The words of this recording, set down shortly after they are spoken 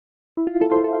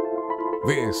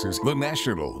This is the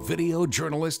National Video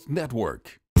Journalist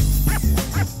Network.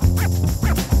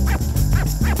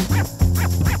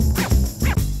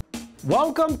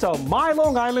 Welcome to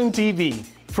MyLITV.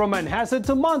 From Manhasset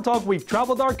to Montauk, we've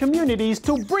traveled our communities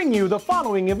to bring you the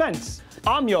following events.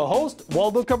 I'm your host,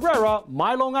 Waldo Cabrera.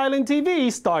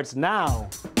 MyLITV starts now.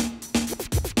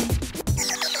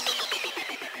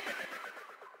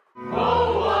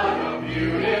 Oh, what a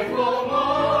beautiful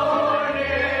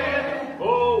morning.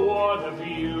 Oh, what a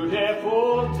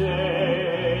beautiful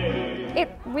day.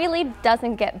 It really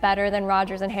doesn't get better than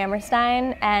Rodgers and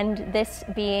Hammerstein, and this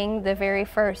being the very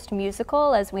first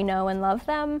musical as we know and love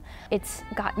them. It's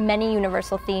got many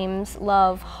universal themes: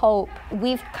 love, hope.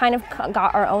 We've kind of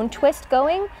got our own twist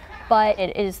going, but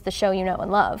it is the show you know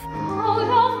and love. Out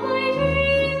of my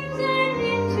dreams and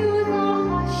into the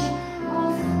hush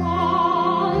of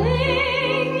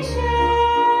falling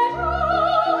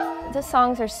shadows. The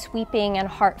songs are sweeping and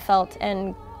heartfelt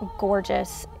and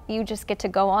gorgeous. You just get to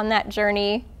go on that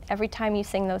journey every time you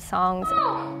sing those songs.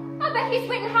 Oh, I bet he's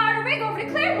waiting hard to rig over to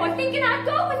Claremore thinking I'd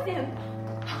go with him.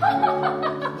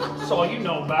 That's all you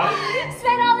know about it.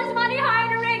 Spent all this money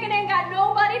hiring a rig and ain't got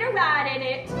nobody to ride in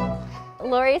it.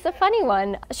 Lori's a funny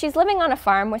one. She's living on a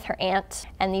farm with her aunt,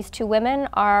 and these two women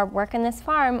are working this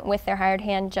farm with their hired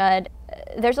hand, Judd.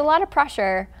 There's a lot of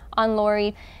pressure on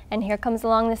Lori, and here comes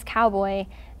along this cowboy,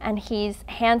 and he's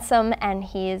handsome and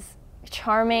he's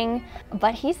charming,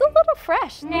 but he's a little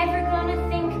fresh. Never gonna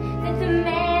think that the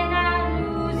man I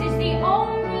lose is the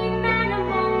only man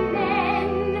among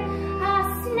men.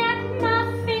 I snap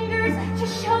my fingers to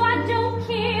show I don't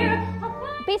care.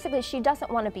 Basically, she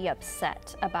doesn't want to be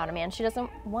upset about a man. She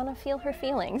doesn't want to feel her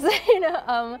feelings.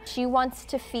 She wants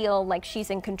to feel like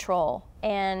she's in control,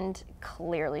 and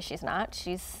clearly she's not.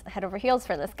 She's head over heels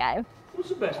for this guy. Who's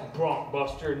the best bronc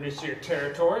buster in this here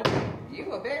territory?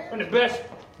 You a bear? And the best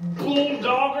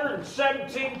bulldogger in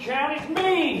 17 counties?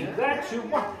 Me! That's who.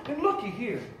 And looky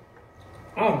here.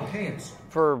 I'm handsome.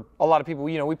 For a lot of people,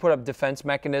 you know, we put up defense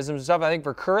mechanisms and stuff. I think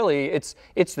for Curly, it's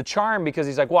the charm, because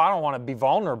he's like, well, I don't want to be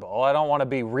vulnerable. I don't want to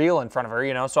be real in front of her,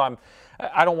 you know, so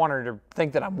I don't want her to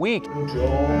think that I'm weak.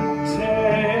 Don't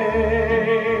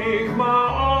take my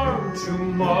arm too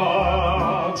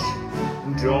much.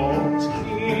 Don't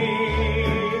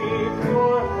keep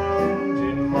your hand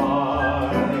in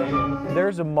mine.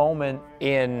 There's a moment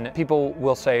in, people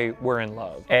will say we're in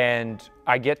love, and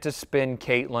I get to spin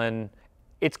Kaitlyn.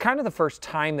 It's kind of the first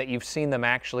time that you've seen them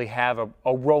actually have a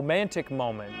romantic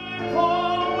moment. You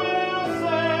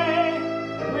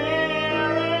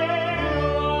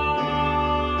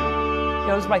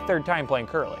know, this is my third time playing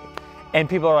Curly. And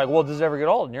people are like, well, does it ever get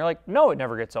old? And you're like, no, it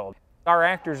never gets old. Our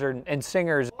actors and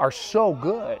singers are so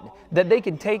good that they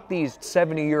can take these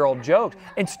 70-year-old jokes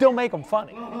and still make them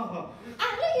funny. I knew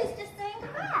you was just saying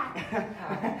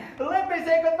hi. Let me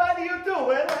say goodbye to you too,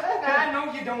 will I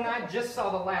know you don't. I just saw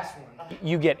the last one.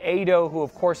 You get Ado, who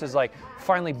of course is like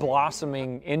finally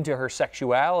blossoming into her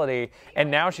sexuality, and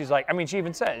now she's like, I mean, she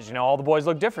even says, you know, all the boys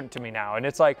look different to me now, and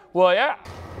it's like, well, yeah.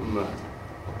 I'm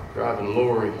driving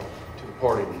Lori to the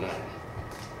party tonight.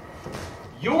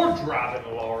 You're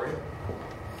driving, Lori.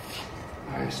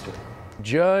 I asked her.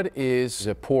 Judd is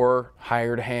a poor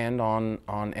hired hand on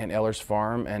Aunt Eller's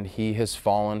farm, and he has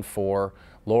fallen for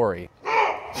Lori.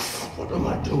 What am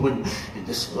I doing in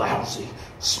this lousy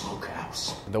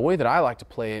smokehouse? The way that I like to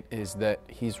play it is that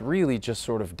he's really just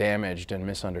sort of damaged and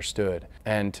misunderstood,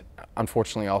 and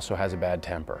unfortunately also has a bad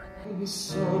temper. When the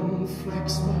sun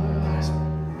flicks my eyes,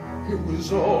 it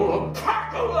was all a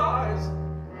pack of lies.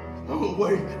 I'm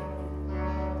awake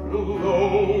in a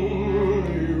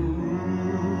lonely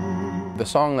room. The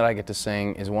song that I get to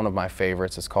sing is one of my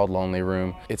favorites. It's called Lonely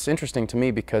Room. It's interesting to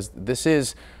me because this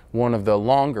is one of the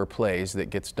longer plays that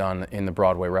gets done in the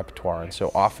Broadway repertoire, and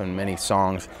so often many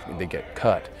songs, they get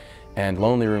cut. And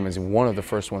Lonely Room is one of the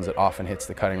first ones that often hits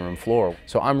the cutting room floor.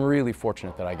 So I'm really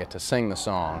fortunate that I get to sing the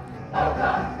song.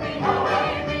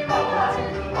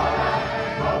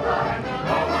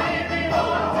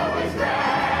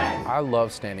 I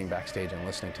love standing backstage and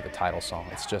listening to the title song.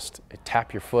 It's just,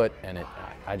 tap your foot, and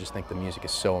I just think the music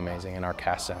is so amazing, and our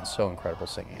cast sounds so incredible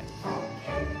singing it.